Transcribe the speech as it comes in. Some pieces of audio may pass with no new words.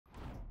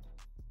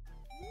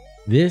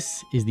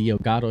This is the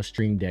Elgato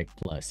Streamdeck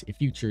Plus. It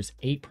features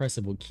 8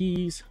 pressable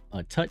keys,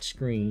 a touch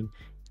screen,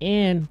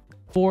 and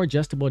 4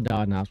 adjustable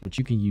dial knobs, which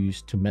you can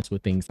use to mess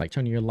with things like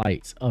turning your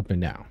lights up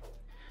and down.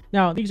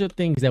 Now, these are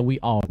things that we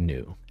all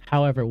knew.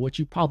 However, what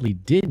you probably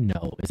didn't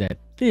know is that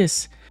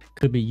this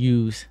could be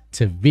used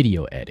to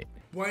video edit.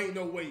 Boy, ain't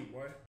no way,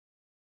 boy.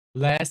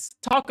 Let's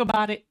talk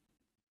about it.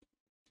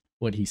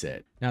 What he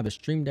said. Now, the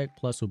Streamdeck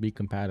Plus will be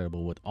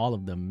compatible with all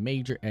of the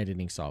major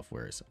editing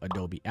softwares: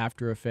 Adobe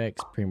After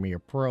Effects, Premiere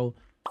Pro,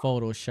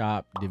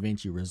 Photoshop,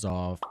 Davinci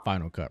Resolve,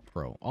 Final Cut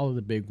Pro. All of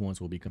the big ones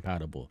will be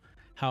compatible.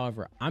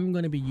 However, I'm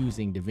going to be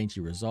using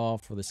Davinci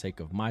Resolve for the sake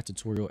of my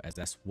tutorial, as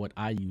that's what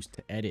I use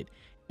to edit.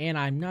 And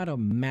I'm not a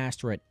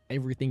master at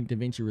everything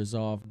Davinci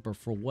Resolve, but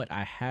for what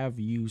I have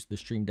used the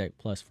Streamdeck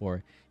Plus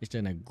for, it's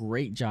done a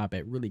great job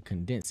at really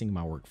condensing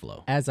my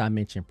workflow. As I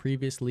mentioned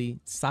previously,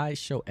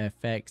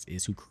 SIDESHOWFX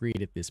is who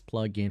created this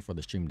plugin for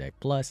the Streamdeck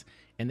Plus,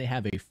 and they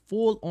have a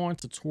full-on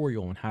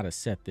tutorial on how to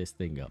set this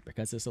thing up.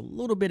 Because it's a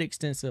little bit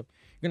extensive,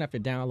 you're gonna have to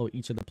download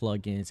each of the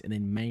plugins and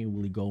then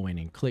manually go in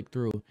and click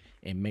through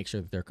and make sure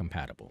that they're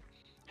compatible.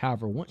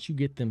 However, once you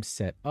get them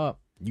set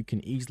up, you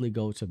can easily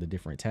go to the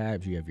different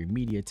tabs. You have your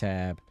media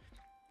tab,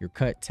 your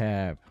cut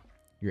tab,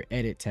 your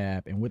edit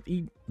tab, and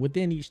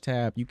within each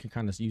tab, you can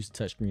kind of use the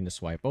touchscreen to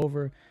swipe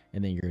over,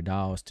 and then your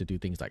dials to do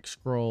things like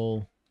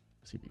scroll.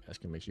 Let's see if you guys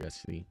can make sure you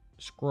guys see.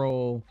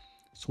 Scroll,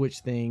 switch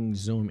things,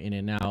 zoom in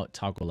and out,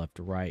 toggle left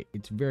to right.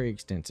 It's very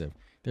extensive.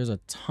 There's a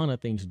ton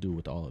of things to do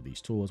with all of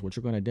these tools, which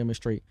we're going to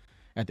demonstrate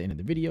at the end of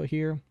the video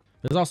here.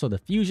 There's also the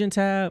Fusion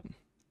tab,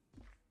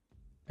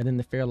 and then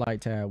the Fairlight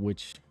tab,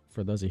 which,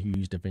 for those of you who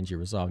use Davinci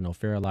Resolve, no,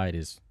 Fairlight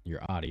is your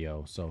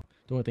audio. So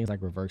doing things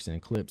like reversing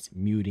clips,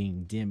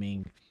 muting,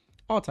 dimming,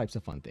 all types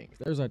of fun things.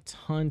 There's a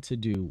ton to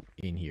do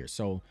in here.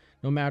 So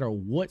no matter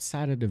what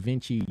side of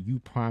Davinci you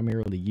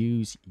primarily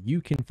use,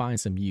 you can find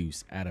some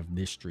use out of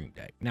this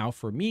Streamdeck. Now,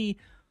 for me,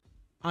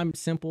 I'm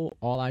simple.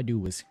 All I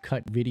do is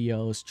cut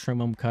videos, trim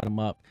them, cut them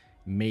up,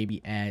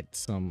 maybe add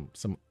some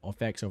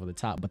effects over the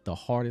top. But the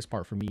hardest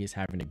part for me is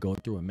having to go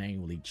through and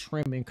manually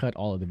trim and cut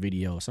all of the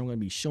videos. So I'm going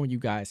to be showing you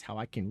guys how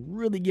I can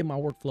really get my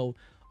workflow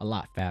a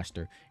lot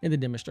faster in the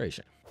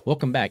demonstration.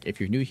 Welcome back.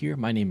 If you're new here,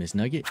 my name is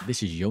Nugget.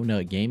 This is Yo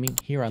Nut Gaming.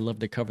 Here I love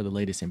to cover the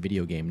latest in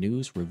video game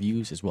news,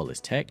 reviews, as well as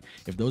tech.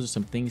 If those are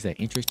some things that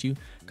interest you,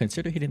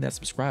 consider hitting that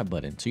subscribe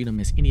button so you don't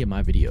miss any of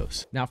my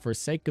videos. Now, for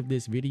sake of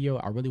this video,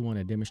 I really want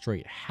to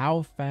demonstrate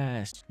how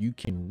fast you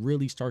can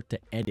really start to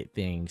edit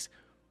things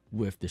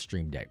with the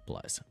Streamdeck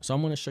Plus. So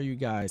I'm going to show you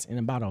guys in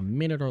about a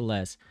minute or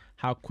less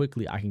how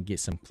quickly I can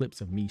get some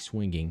clips of me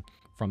swinging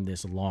from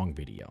this long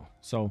video.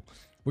 So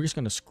we're just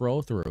going to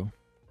scroll through,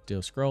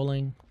 still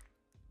scrolling.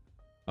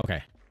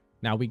 Okay,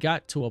 now we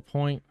got to a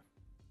point,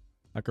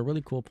 like a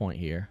really cool point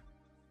here,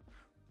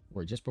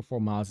 where just before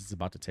Miles is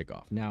about to take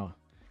off. Now,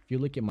 if you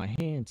look at my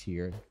hands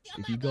here,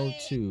 if you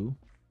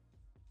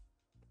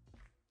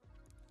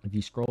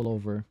scroll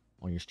over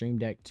on your Stream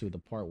Deck to the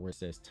part where it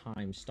says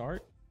time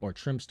start, or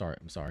trim start,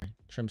 I'm sorry,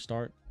 trim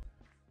start,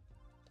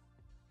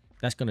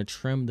 that's going to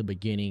trim the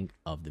beginning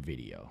of the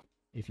video.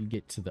 If you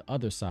get to the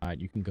other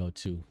side, you can go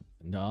to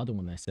the other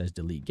one that says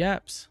delete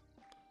gaps.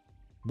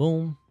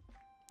 Boom.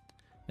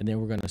 And then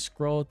we're going to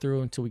scroll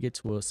through until we get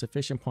to a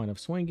sufficient point of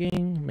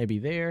swinging, maybe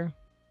there.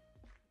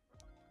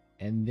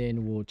 And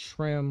then we'll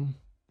trim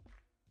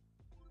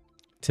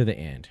to the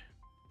end.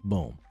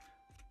 Boom.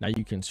 Now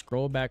you can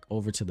scroll back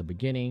over to the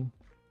beginning,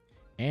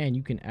 and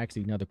you can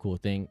actually, another cool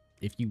thing,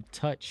 if you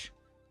touch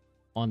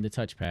on the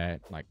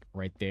touchpad, like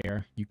right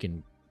there, you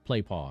can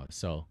play pause.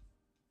 So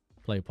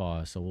play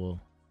pause. So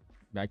we'll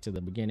back to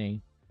the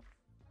beginning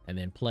and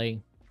then play.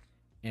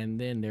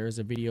 And then there's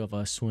a video of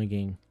us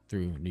swinging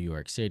through New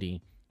York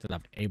City that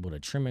I'm able to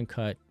trim and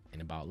cut in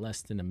about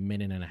less than a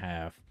minute and a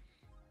half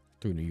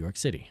through New York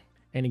City.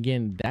 And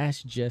again,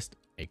 that's just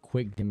a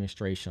quick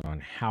demonstration on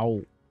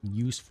how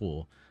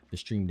useful the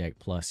Streamdeck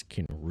Plus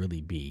can really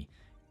be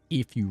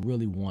if you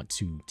really want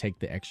to take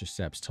the extra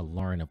steps to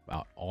learn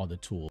about all the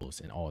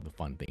tools and all the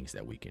fun things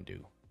that we can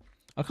do.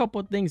 A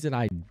couple of things that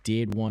I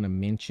did want to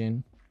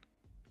mention.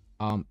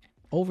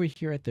 Over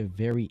here at the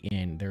very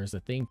end, there's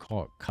a thing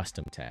called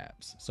custom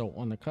tabs. So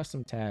on the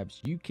custom tabs,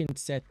 you can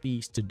set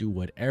these to do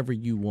whatever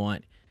you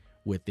want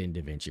within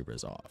Davinci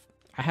Resolve.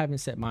 I haven't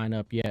set mine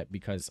up yet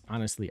because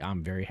honestly,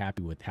 I'm very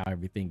happy with how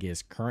everything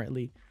is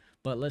currently.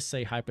 But let's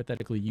say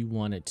hypothetically you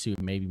wanted to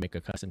maybe make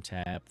a custom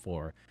tab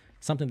for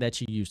something that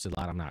you use a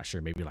lot. I'm not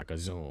sure, maybe like a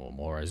zoom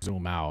or a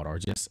zoom out or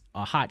just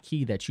a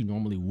hotkey that you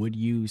normally would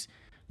use.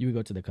 You would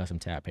go to the custom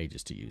tab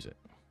pages to use it.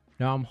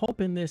 Now, I'm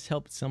hoping this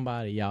helped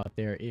somebody out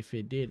there. If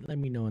it did, let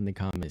me know in the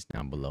comments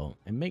down below.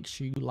 And make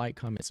sure you like,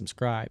 comment,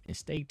 subscribe, and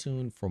stay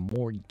tuned for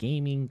more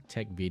gaming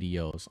tech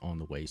videos on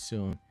the way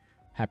soon.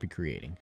 Happy creating.